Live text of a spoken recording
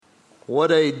What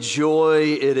a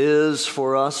joy it is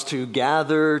for us to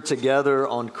gather together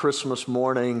on Christmas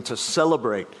morning to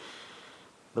celebrate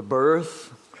the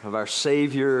birth of our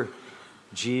Savior,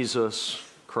 Jesus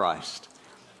Christ.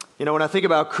 You know, when I think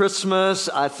about Christmas,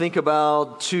 I think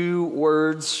about two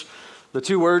words. The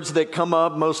two words that come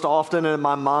up most often in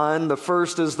my mind. The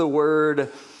first is the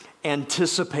word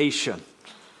anticipation.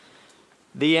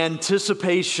 The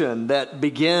anticipation that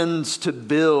begins to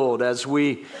build as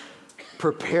we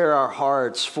prepare our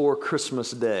hearts for Christmas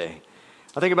Day.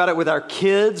 I think about it with our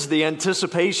kids, the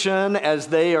anticipation as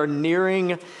they are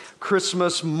nearing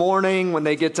Christmas morning when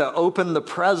they get to open the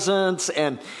presents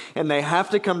and they have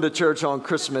to come to church on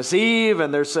Christmas Eve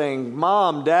and they're saying,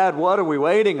 "Mom, Dad, what are we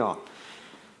waiting on?"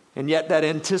 And yet that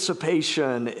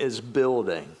anticipation is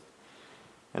building.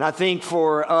 And I think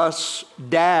for us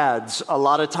dads, a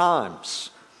lot of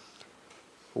times,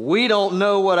 we don't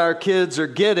know what our kids are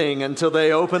getting until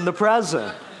they open the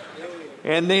present.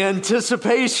 And the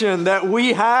anticipation that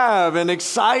we have and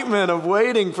excitement of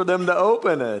waiting for them to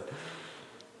open it.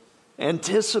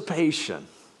 Anticipation.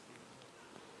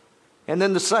 And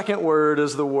then the second word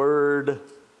is the word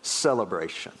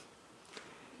celebration.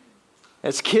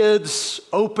 As kids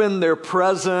open their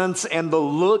presents and the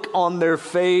look on their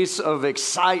face of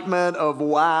excitement, of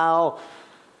wow,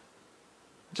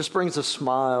 just brings a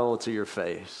smile to your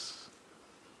face.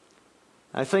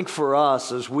 I think for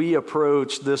us, as we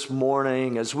approach this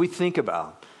morning, as we think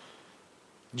about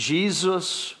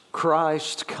Jesus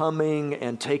Christ coming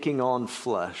and taking on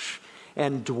flesh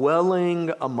and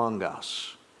dwelling among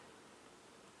us,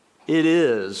 it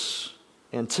is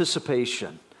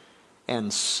anticipation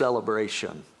and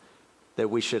celebration that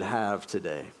we should have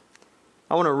today.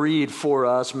 I want to read for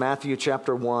us Matthew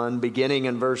chapter 1, beginning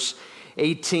in verse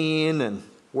 18 and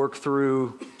work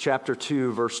through chapter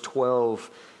 2, verse 12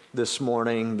 this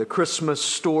morning. The Christmas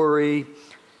story,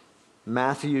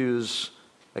 Matthew's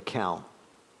account.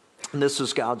 And this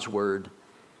is God's word.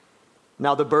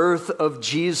 Now the birth of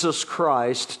Jesus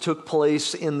Christ took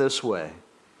place in this way.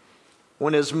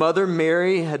 When his mother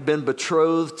Mary had been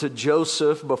betrothed to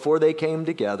Joseph before they came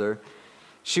together,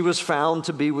 she was found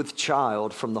to be with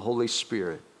child from the Holy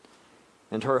Spirit.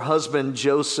 And her husband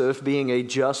Joseph, being a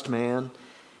just man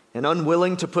and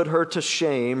unwilling to put her to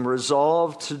shame,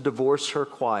 resolved to divorce her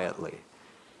quietly.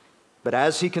 But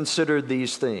as he considered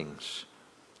these things,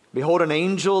 behold, an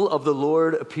angel of the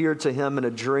Lord appeared to him in a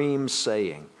dream,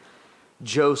 saying,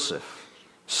 "Joseph,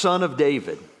 son of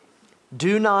David,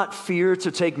 do not fear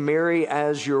to take Mary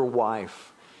as your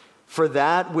wife, for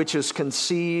that which is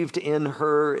conceived in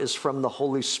her is from the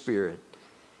Holy Spirit.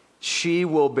 She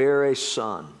will bear a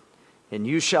son, and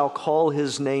you shall call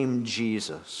his name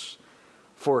Jesus,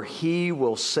 for he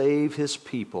will save his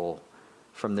people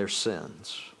from their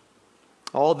sins."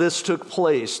 All this took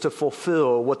place to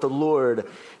fulfill what the Lord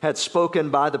had spoken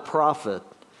by the prophet.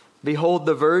 "Behold,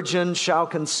 the virgin shall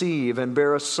conceive and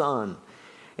bear a son,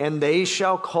 and they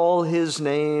shall call his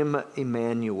name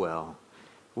Emmanuel,"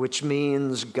 which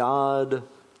means God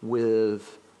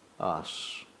with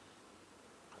us.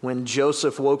 When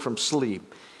Joseph woke from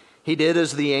sleep, he did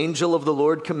as the angel of the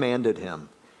Lord commanded him.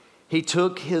 He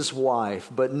took his wife,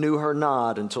 but knew her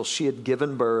not until she had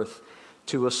given birth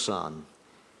to a son,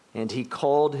 and he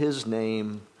called his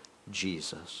name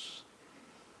Jesus.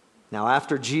 Now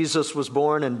after Jesus was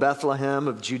born in Bethlehem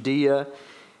of Judea,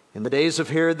 in the days of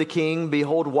Herod the king,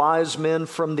 behold, wise men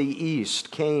from the east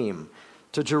came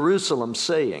to Jerusalem,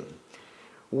 saying,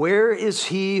 "Where is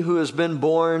he who has been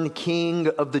born King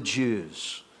of the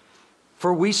Jews?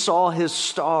 For we saw his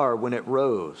star when it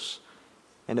rose,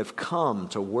 and have come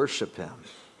to worship him."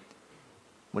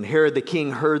 When Herod the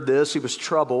king heard this, he was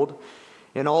troubled,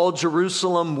 and all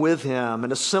Jerusalem with him,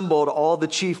 and assembled all the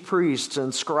chief priests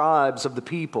and scribes of the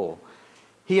people.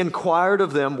 He inquired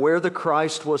of them where the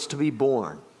Christ was to be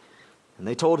born. And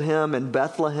they told him, "In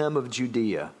Bethlehem of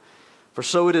Judea, for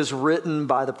so it is written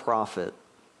by the prophet,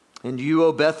 and you,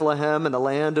 O Bethlehem, in the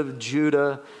land of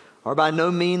Judah, are by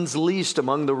no means least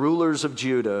among the rulers of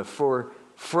Judah, for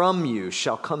from you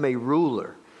shall come a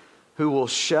ruler who will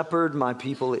shepherd my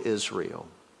people Israel."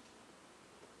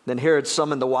 Then Herod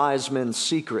summoned the wise men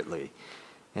secretly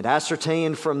and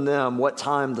ascertained from them what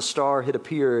time the star had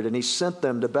appeared, and he sent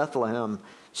them to Bethlehem,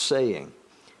 saying,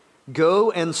 "Go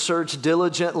and search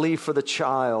diligently for the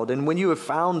child, and when you have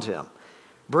found him,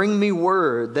 bring me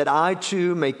word that I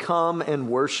too may come and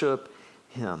worship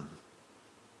him."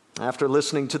 After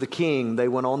listening to the king, they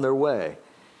went on their way.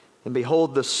 And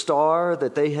behold, the star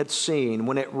that they had seen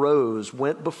when it rose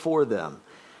went before them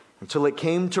until it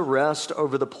came to rest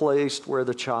over the place where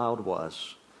the child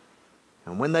was.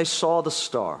 And when they saw the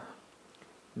star,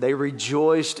 they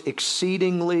rejoiced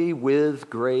exceedingly with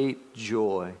great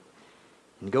joy.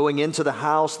 And going into the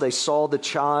house, they saw the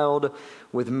child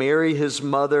with Mary his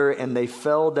mother, and they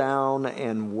fell down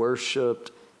and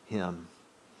worshiped him.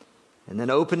 And then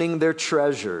opening their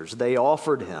treasures, they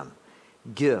offered him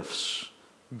gifts,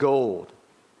 gold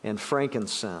and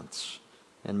frankincense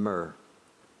and myrrh.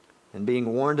 And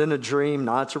being warned in a dream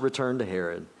not to return to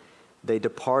Herod, they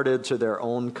departed to their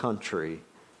own country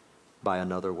by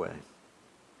another way.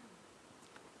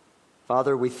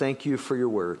 Father, we thank you for your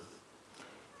word.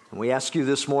 And we ask you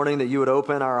this morning that you would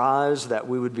open our eyes, that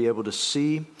we would be able to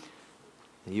see,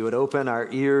 that you would open our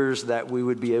ears, that we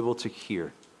would be able to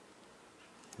hear,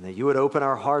 and that you would open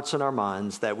our hearts and our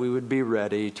minds, that we would be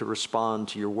ready to respond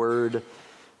to your word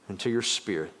and to your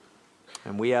spirit.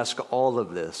 And we ask all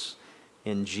of this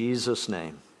in Jesus'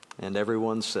 name. And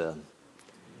everyone said,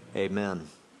 amen.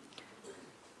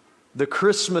 The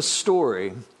Christmas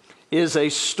story is a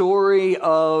story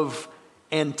of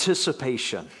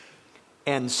anticipation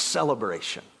and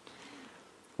celebration.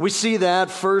 We see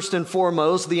that first and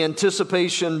foremost, the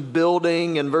anticipation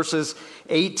building in verses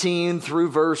 18 through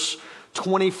verse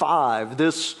 25.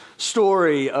 This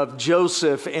story of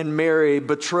Joseph and Mary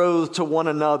betrothed to one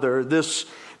another, this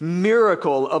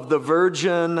miracle of the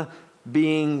virgin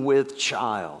being with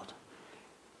child.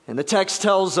 And the text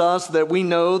tells us that we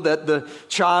know that the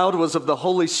child was of the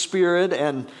Holy Spirit,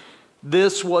 and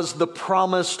this was the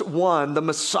promised one, the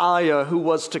Messiah who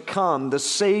was to come, the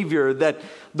Savior that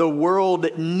the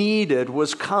world needed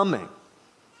was coming.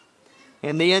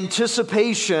 And the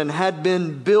anticipation had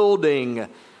been building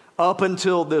up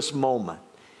until this moment.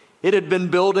 It had been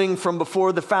building from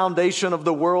before the foundation of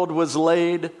the world was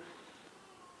laid.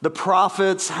 The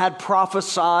prophets had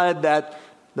prophesied that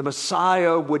the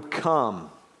Messiah would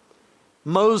come.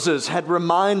 Moses had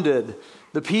reminded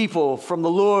the people from the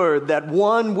Lord that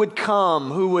one would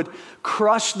come who would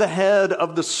crush the head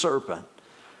of the serpent.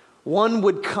 One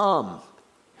would come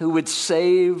who would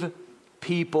save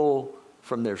people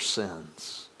from their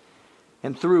sins.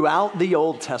 And throughout the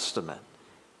Old Testament,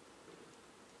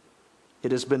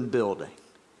 it has been building.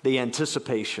 The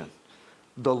anticipation,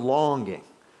 the longing,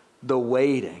 the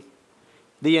waiting.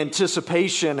 The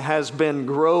anticipation has been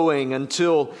growing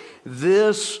until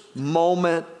this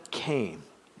moment came.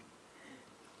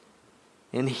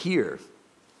 And here,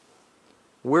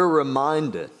 we're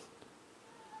reminded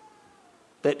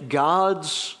that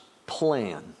God's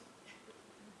plan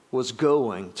was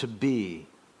going to be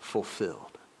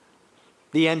fulfilled.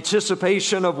 The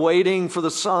anticipation of waiting for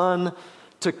the Son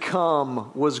to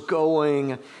come was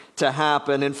going to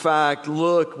happen. In fact,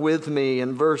 look with me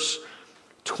in verse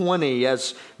 20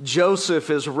 as Joseph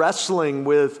is wrestling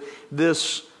with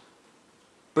this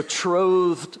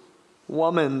betrothed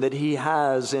woman that he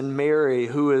has in Mary,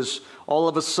 who is all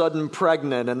of a sudden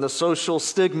pregnant, and the social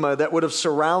stigma that would have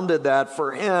surrounded that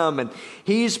for him. And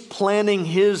he's planning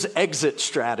his exit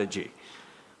strategy.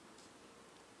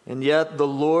 And yet the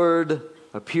Lord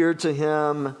appeared to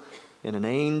him in an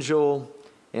angel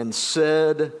and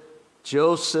said,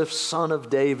 Joseph, son of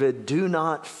David, do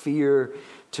not fear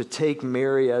to take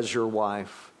Mary as your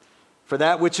wife. For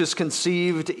that which is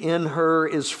conceived in her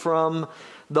is from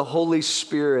the Holy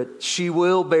Spirit. She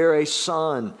will bear a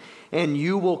son, and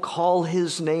you will call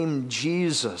his name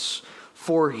Jesus,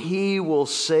 for he will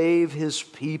save his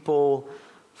people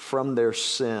from their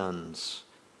sins.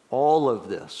 All of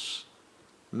this,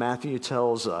 Matthew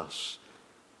tells us,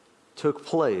 took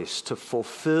place to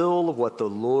fulfill what the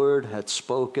Lord had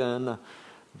spoken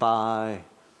by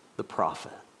the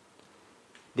prophet.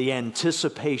 The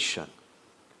anticipation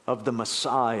of the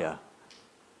Messiah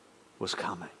was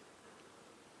coming.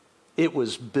 It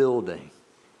was building.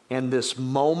 And this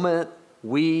moment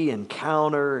we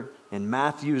encounter in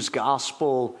Matthew's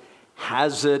gospel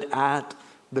has it at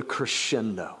the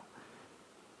crescendo.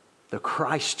 The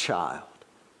Christ child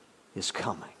is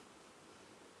coming.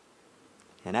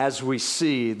 And as we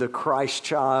see, the Christ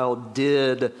child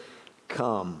did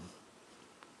come.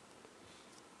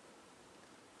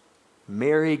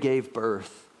 Mary gave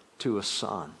birth to a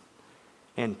son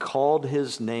and called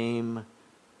his name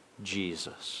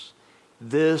Jesus.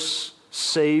 This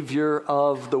Savior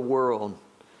of the world,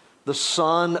 the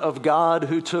Son of God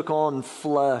who took on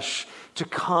flesh to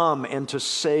come and to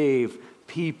save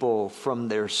people from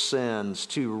their sins,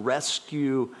 to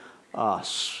rescue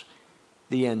us.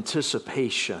 The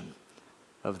anticipation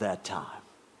of that time.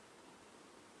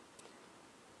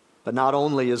 But not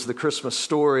only is the Christmas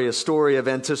story a story of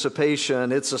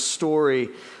anticipation, it's a story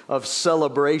of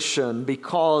celebration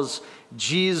because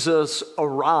Jesus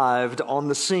arrived on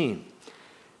the scene.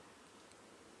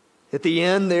 At the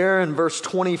end there in verse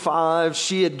 25,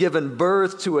 she had given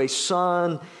birth to a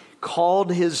son,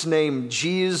 called his name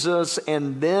Jesus.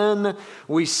 And then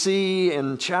we see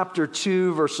in chapter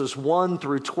 2, verses 1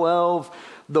 through 12,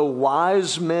 the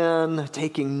wise men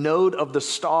taking note of the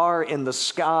star in the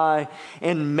sky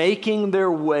and making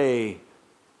their way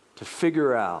to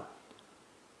figure out,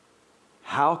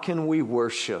 how can we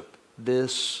worship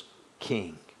this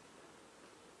king?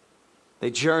 They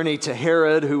journey to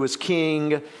Herod, who was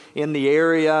king in the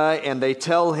area, and they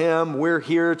tell him, we're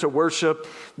here to worship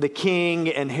the king.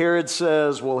 And Herod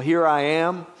says, well, here I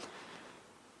am.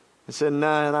 He said,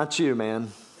 nah, not you,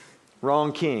 man.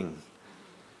 Wrong king.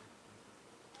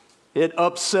 It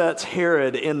upsets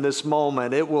Herod in this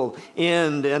moment. It will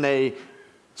end in a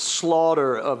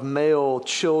slaughter of male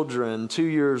children, 2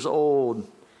 years old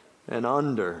and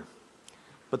under.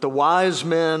 But the wise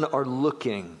men are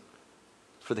looking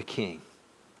for the king.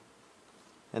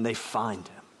 And they find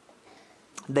him.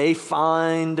 They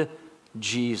find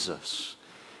Jesus.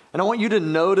 And I want you to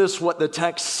notice what the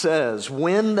text says.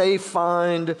 When they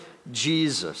find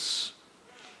Jesus,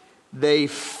 they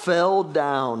fell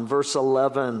down, verse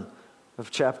 11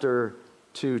 of chapter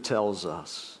 2 tells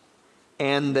us,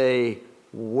 and they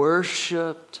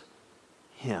worshiped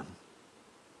him.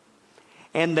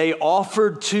 And they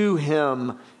offered to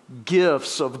him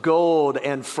gifts of gold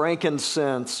and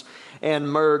frankincense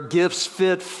and myrrh, gifts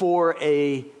fit for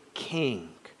a king.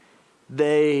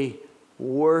 They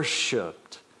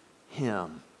worshiped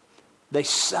him. They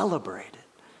celebrated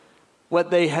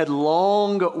what they had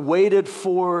long waited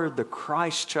for, the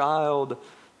Christ child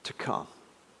to come.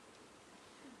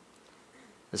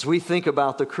 As we think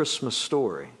about the Christmas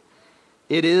story,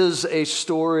 it is a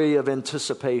story of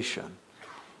anticipation.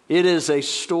 It is a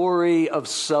story of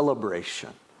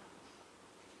celebration.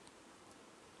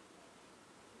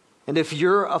 And if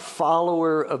you're a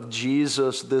follower of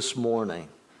Jesus this morning,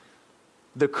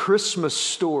 the Christmas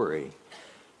story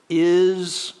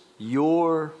is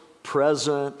your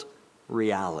present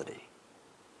reality.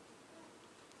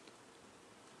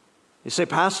 You say,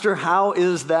 Pastor, how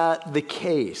is that the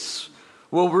case?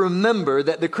 Well, remember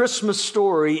that the Christmas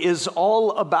story is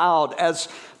all about, as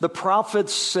the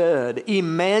prophets said,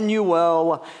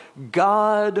 Emmanuel,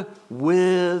 God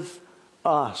with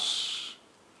us.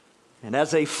 And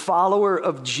as a follower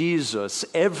of Jesus,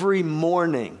 every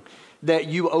morning that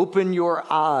you open your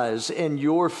eyes and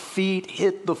your feet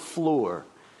hit the floor,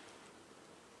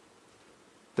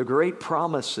 the great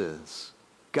promise is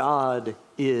God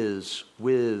is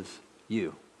with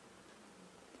you.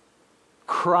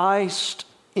 Christ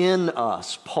in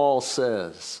us, Paul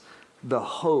says, the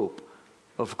hope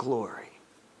of glory.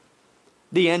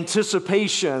 The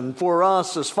anticipation for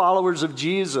us as followers of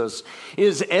Jesus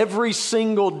is every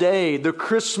single day. The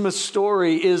Christmas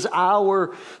story is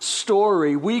our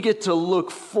story. We get to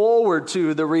look forward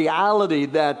to the reality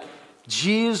that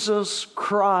Jesus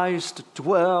Christ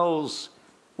dwells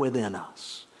within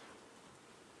us.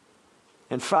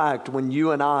 In fact, when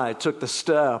you and I took the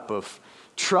step of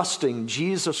trusting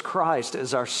Jesus Christ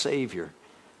as our Savior,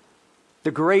 the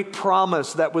great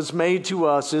promise that was made to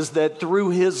us is that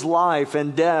through his life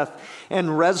and death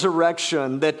and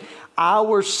resurrection, that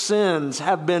our sins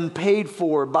have been paid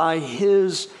for by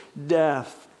his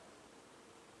death.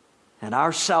 And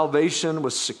our salvation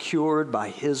was secured by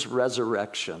his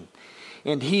resurrection.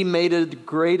 And he made the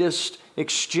greatest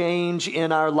exchange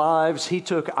in our lives. He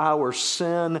took our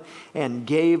sin and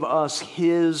gave us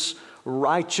his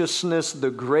righteousness. The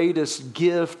greatest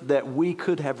gift that we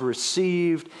could have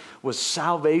received was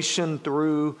salvation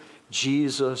through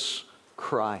Jesus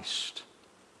Christ.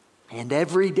 And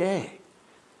every day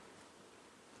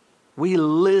we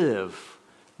live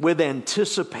with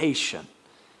anticipation,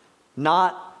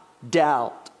 not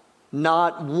doubt,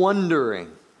 not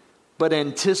wondering, but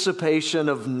anticipation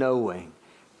of knowing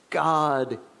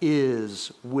God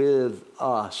is with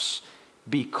us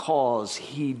because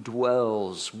he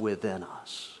dwells within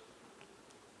us.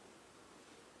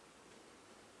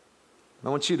 I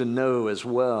want you to know as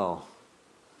well,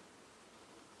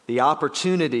 the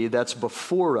opportunity that's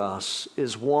before us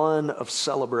is one of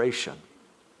celebration.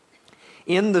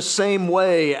 In the same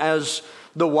way as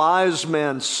the wise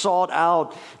men sought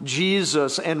out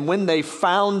Jesus, and when they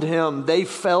found him, they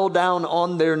fell down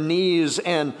on their knees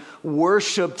and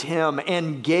worshiped him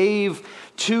and gave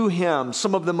to him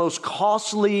some of the most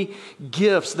costly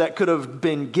gifts that could have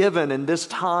been given in this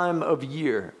time of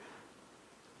year.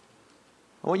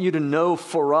 I want you to know,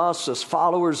 for us as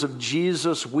followers of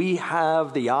Jesus, we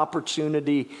have the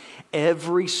opportunity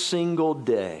every single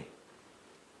day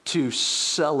to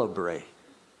celebrate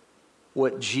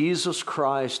what Jesus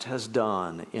Christ has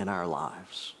done in our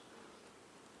lives.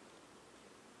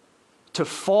 to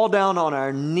fall down on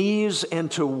our knees and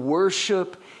to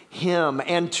worship Him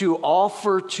and to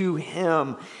offer to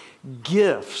Him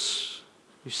gifts.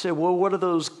 You say, well, what do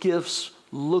those gifts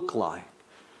look like?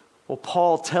 Well,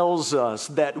 Paul tells us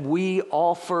that we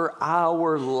offer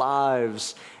our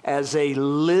lives as a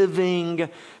living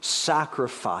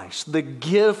sacrifice. The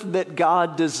gift that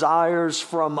God desires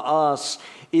from us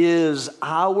is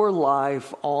our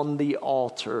life on the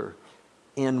altar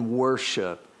in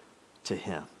worship to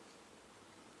Him.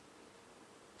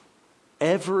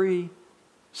 Every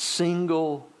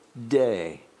single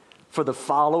day for the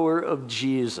follower of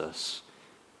Jesus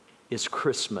is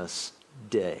Christmas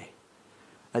Day.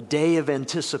 A day of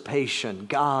anticipation,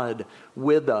 God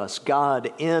with us,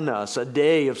 God in us, a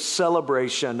day of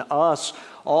celebration, us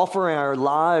offering our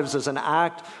lives as an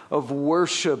act of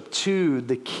worship to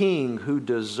the King who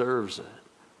deserves it.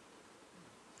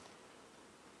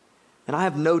 And I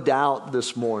have no doubt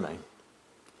this morning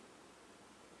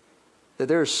that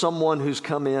there is someone who's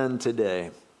come in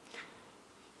today.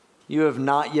 You have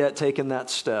not yet taken that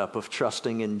step of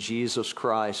trusting in Jesus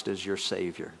Christ as your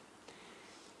Savior.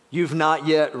 You've not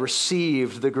yet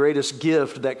received the greatest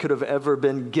gift that could have ever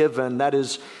been given. That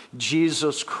is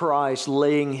Jesus Christ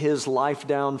laying His life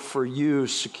down for you,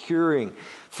 securing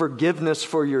forgiveness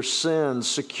for your sins,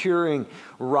 securing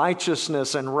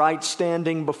righteousness and right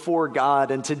standing before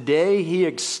God. And today He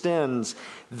extends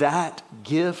that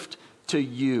gift to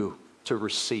you to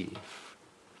receive.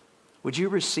 Would you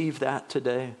receive that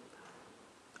today?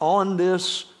 On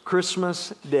this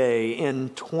Christmas Day in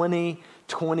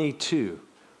 2022,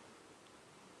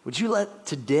 would you let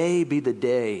today be the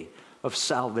day of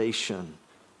salvation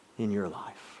in your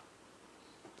life?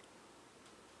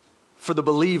 For the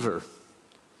believer,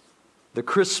 the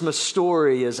Christmas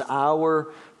story is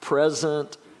our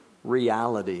present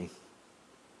reality.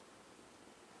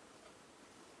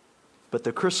 But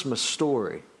the Christmas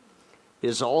story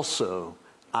is also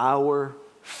our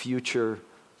future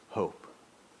hope.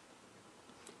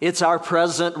 It's our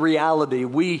present reality.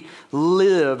 We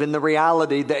live in the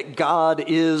reality that God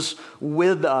is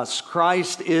with us.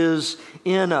 Christ is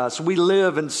in us. We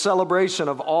live in celebration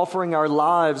of offering our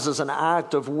lives as an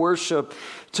act of worship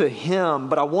to Him.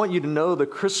 But I want you to know the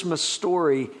Christmas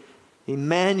story,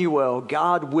 Emmanuel,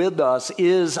 God with us,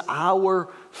 is our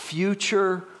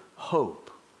future hope.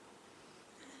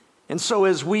 And so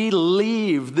as we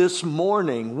leave this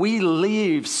morning, we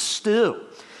leave still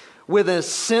with a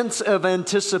sense of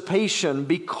anticipation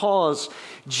because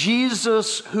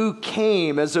Jesus, who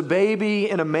came as a baby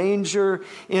in a manger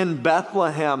in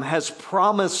Bethlehem, has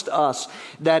promised us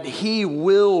that He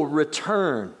will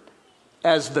return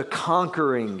as the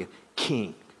conquering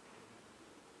King,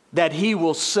 that He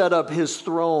will set up His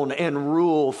throne and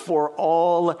rule for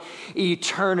all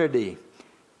eternity,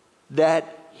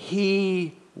 that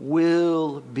He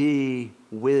will be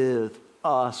with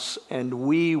us and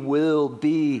we will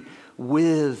be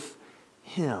with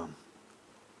Him.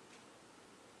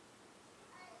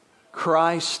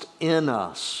 Christ in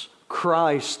us,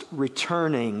 Christ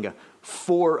returning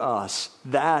for us,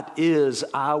 that is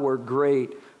our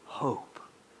great hope.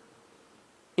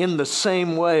 In the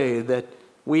same way that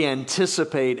we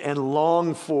anticipate and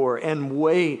long for and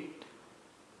wait,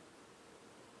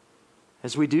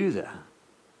 as we do that,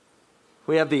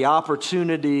 we have the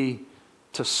opportunity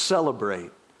to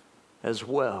celebrate as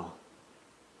well.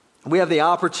 We have the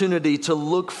opportunity to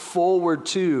look forward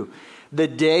to the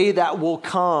day that will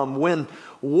come when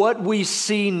what we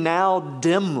see now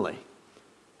dimly,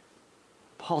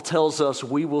 Paul tells us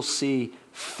we will see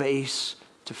face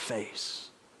to face.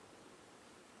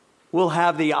 We'll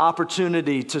have the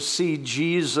opportunity to see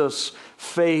Jesus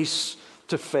face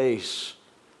to face.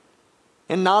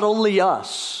 And not only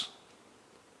us,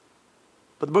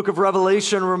 but the book of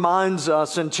Revelation reminds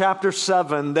us in chapter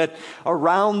 7 that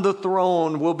around the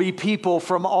throne will be people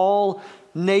from all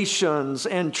nations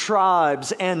and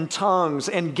tribes and tongues.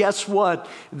 And guess what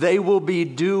they will be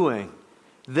doing?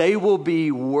 They will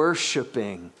be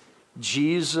worshiping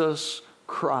Jesus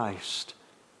Christ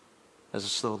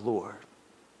as the Lord.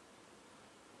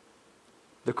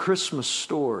 The Christmas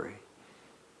story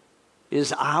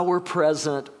is our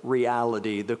present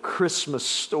reality. The Christmas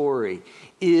story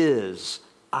is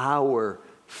our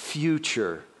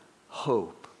future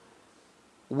hope.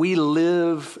 We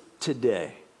live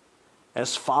today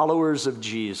as followers of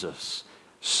Jesus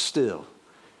still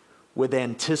with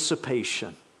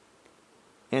anticipation.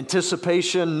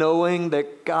 Anticipation knowing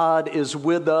that God is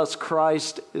with us,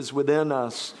 Christ is within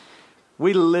us.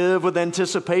 We live with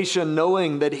anticipation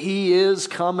knowing that He is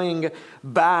coming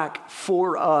back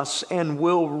for us and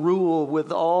will rule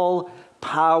with all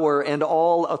power and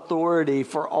all authority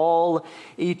for all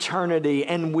eternity.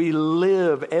 And we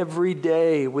live every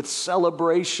day with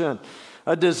celebration,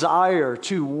 a desire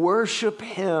to worship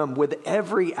Him with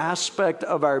every aspect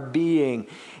of our being,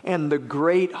 and the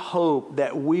great hope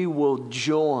that we will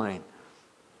join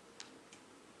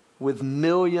with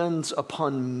millions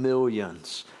upon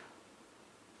millions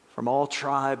from all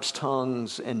tribes,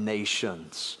 tongues, and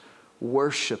nations,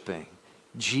 worshiping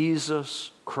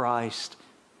Jesus Christ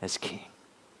as King.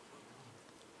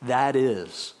 That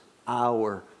is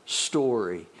our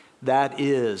story. That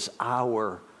is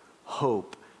our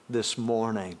hope this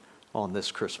morning on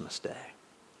this Christmas day.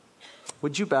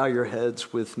 Would you bow your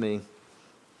heads with me?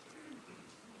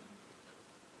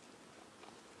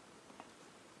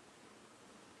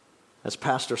 As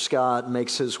Pastor Scott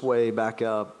makes his way back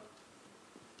up,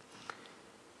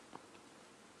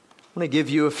 I want to give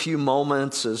you a few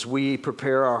moments as we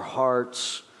prepare our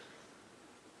hearts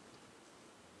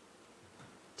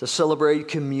to celebrate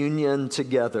communion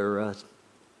together, a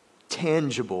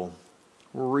tangible,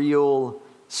 real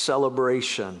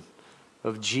celebration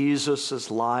of Jesus'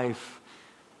 life,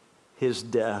 His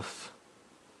death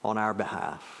on our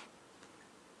behalf.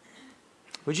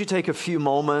 Would you take a few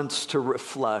moments to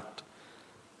reflect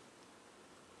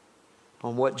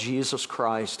on what Jesus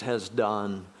Christ has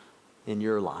done in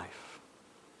your life?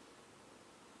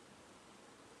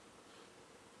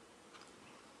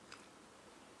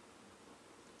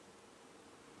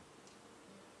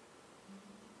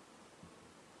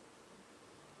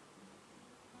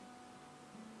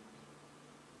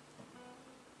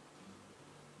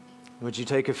 Would you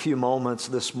take a few moments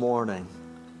this morning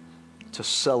to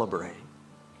celebrate,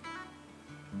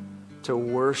 to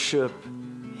worship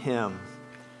Him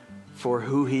for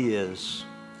who He is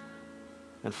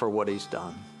and for what He's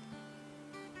done?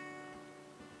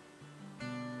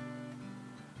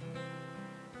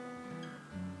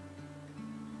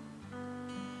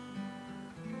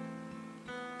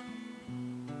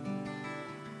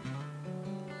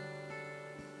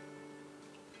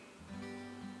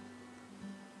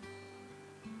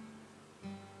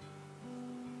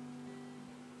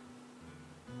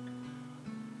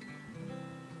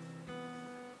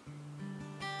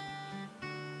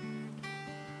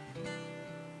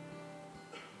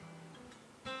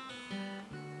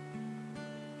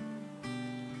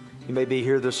 You may be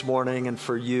here this morning, and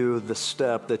for you, the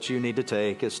step that you need to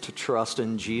take is to trust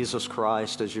in Jesus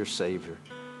Christ as your Savior.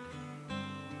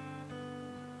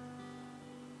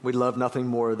 We'd love nothing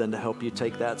more than to help you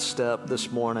take that step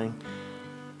this morning.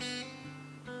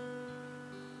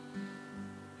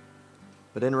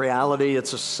 But in reality,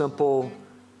 it's a simple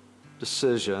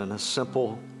decision, a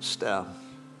simple step,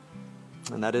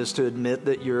 and that is to admit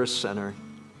that you're a sinner.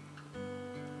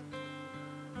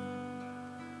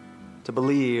 To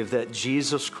believe that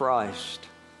Jesus Christ,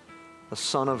 the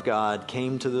Son of God,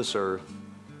 came to this earth.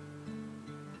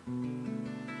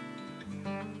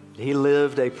 He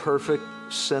lived a perfect,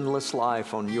 sinless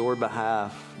life on your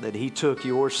behalf, that He took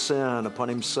your sin upon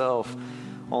Himself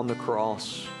on the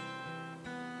cross,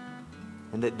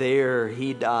 and that there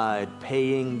He died,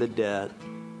 paying the debt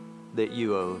that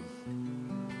you owed.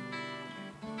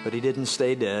 But He didn't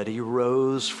stay dead. He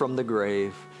rose from the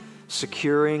grave,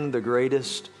 securing the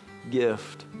greatest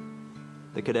gift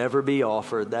that could ever be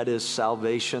offered, that is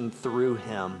salvation through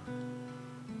Him.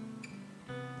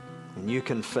 And you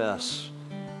confess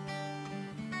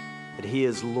that He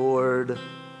is Lord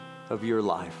of your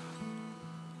life.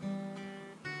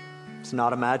 It's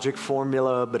not a magic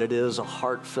formula, but it is a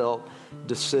heartfelt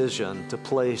decision to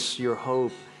place your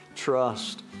hope,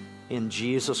 trust in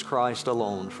Jesus Christ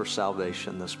alone for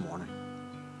salvation this morning.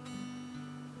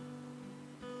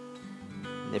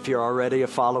 If you're already a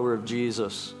follower of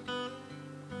Jesus,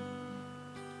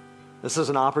 this is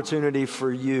an opportunity for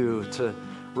you to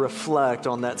reflect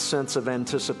on that sense of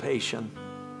anticipation.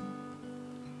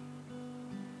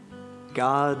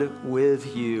 God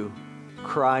with you,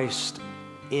 Christ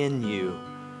in you,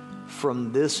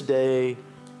 from this day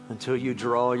until you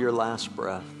draw your last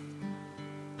breath.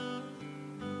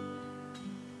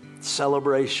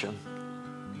 Celebration.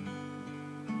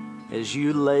 As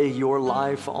you lay your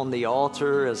life on the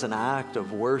altar as an act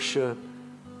of worship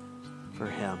for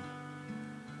Him.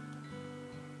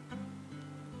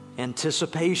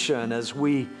 Anticipation as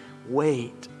we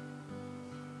wait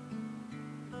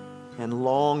and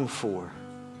long for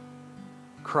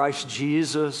Christ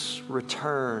Jesus'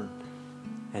 return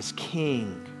as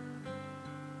King.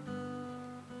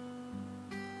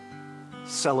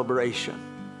 Celebration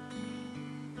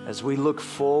as we look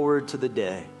forward to the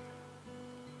day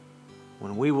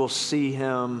when we will see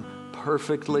Him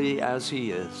perfectly as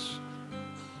He is,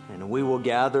 and and we will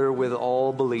gather with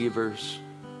all believers,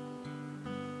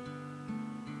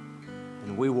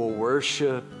 and we will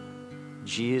worship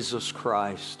Jesus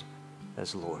Christ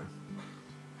as Lord.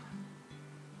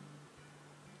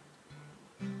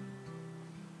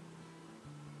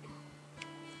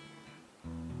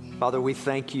 Father, we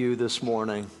thank you this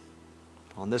morning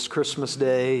on this Christmas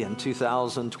day in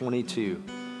 2022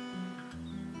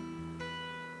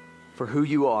 for who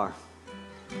you are,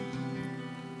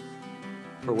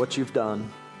 for what you've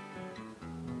done.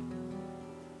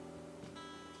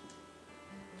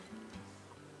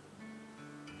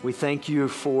 We thank you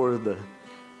for the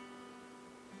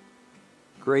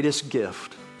greatest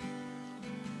gift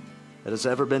that has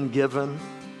ever been given,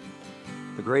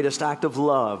 the greatest act of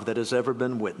love that has ever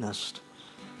been witnessed,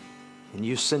 in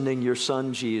you sending your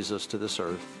Son Jesus to this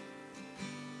earth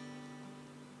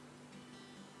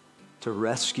to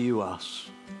rescue us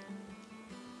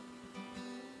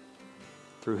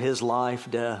through his life,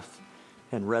 death,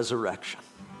 and resurrection.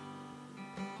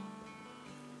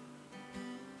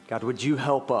 God, would you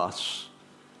help us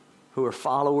who are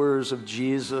followers of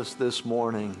Jesus this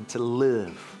morning to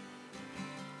live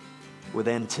with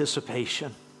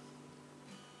anticipation.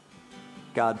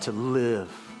 God, to live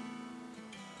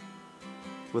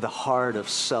with a heart of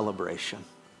celebration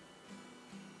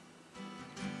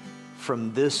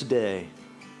from this day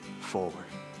forward.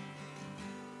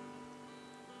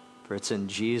 For it's in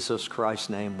Jesus Christ's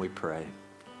name we pray.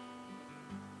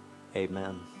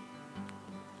 Amen.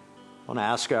 I want to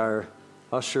ask our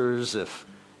ushers if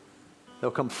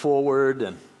they'll come forward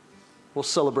and we'll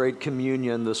celebrate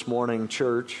communion this morning,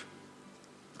 church.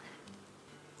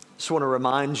 Just want to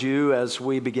remind you as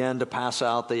we begin to pass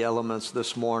out the elements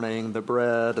this morning, the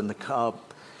bread and the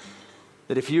cup,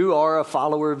 that if you are a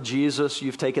follower of Jesus,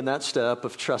 you've taken that step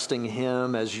of trusting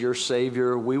him as your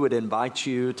Savior, we would invite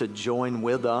you to join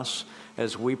with us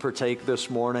as we partake this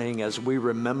morning, as we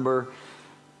remember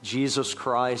Jesus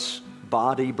Christ's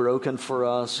body broken for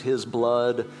us, his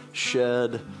blood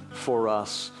shed for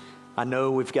us. I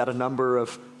know we've got a number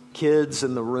of kids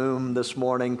in the room this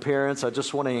morning. Parents, I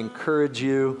just want to encourage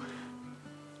you.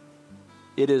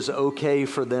 It is okay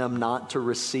for them not to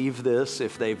receive this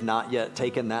if they've not yet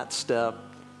taken that step.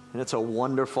 And it's a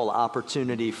wonderful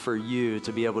opportunity for you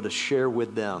to be able to share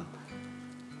with them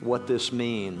what this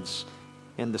means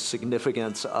and the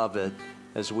significance of it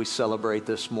as we celebrate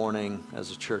this morning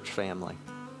as a church family.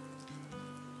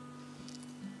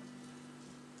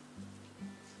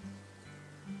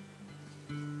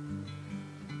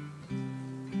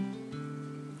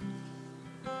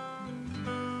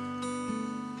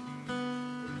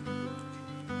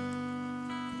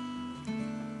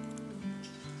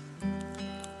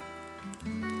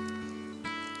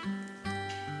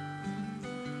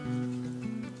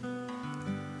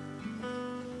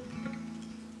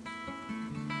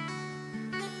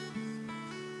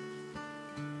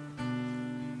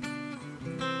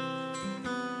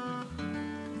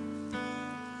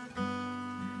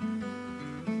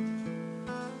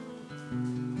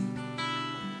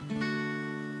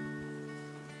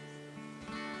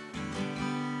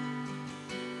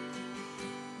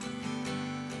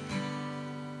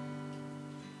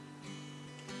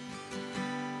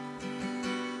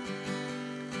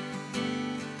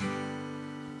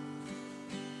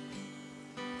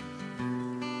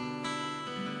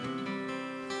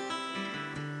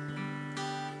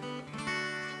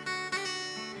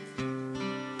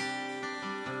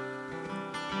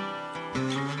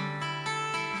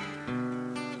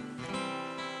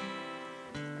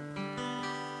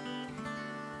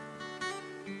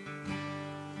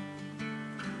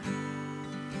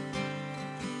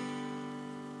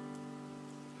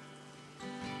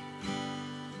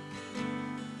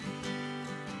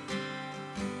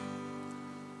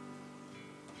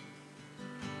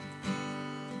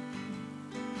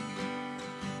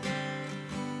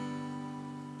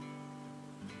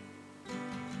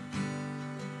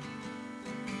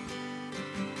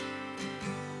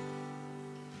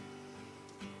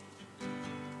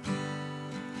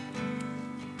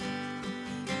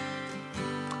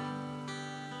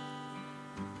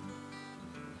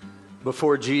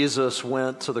 Before Jesus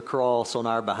went to the cross on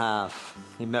our behalf,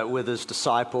 he met with his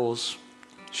disciples,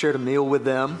 shared a meal with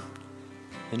them,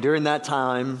 and during that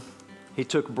time, he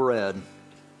took bread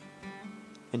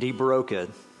and he broke it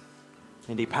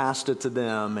and he passed it to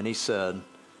them, and he said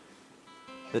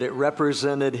that it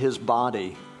represented his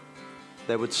body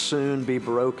that would soon be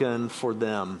broken for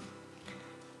them,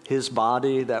 his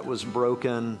body that was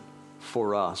broken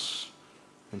for us.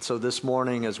 And so this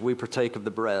morning, as we partake of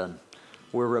the bread,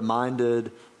 we're reminded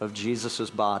of Jesus'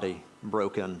 body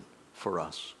broken for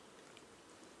us.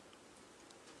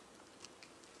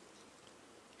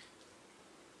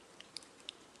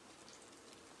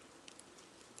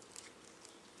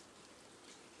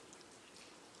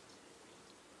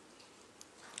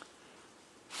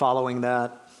 Following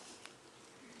that,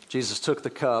 Jesus took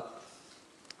the cup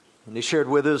and he shared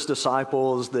with his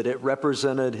disciples that it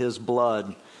represented his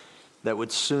blood that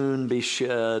would soon be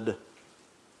shed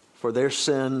for their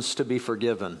sins to be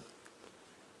forgiven.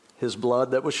 His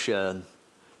blood that was shed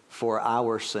for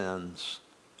our sins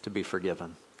to be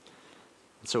forgiven.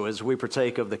 And so as we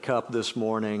partake of the cup this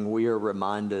morning, we are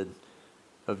reminded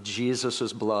of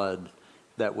Jesus' blood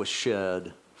that was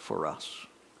shed for us.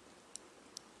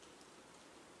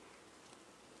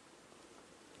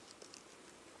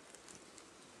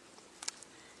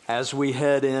 As we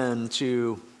head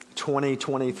into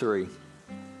 2023,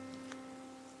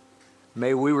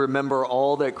 may we remember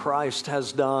all that Christ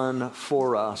has done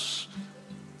for us.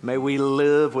 May we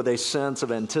live with a sense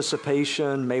of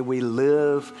anticipation. May we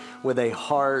live with a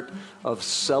heart of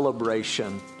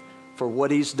celebration for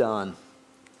what he's done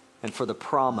and for the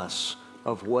promise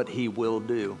of what he will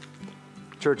do.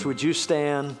 Church, would you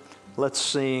stand? Let's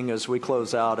sing as we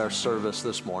close out our service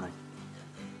this morning.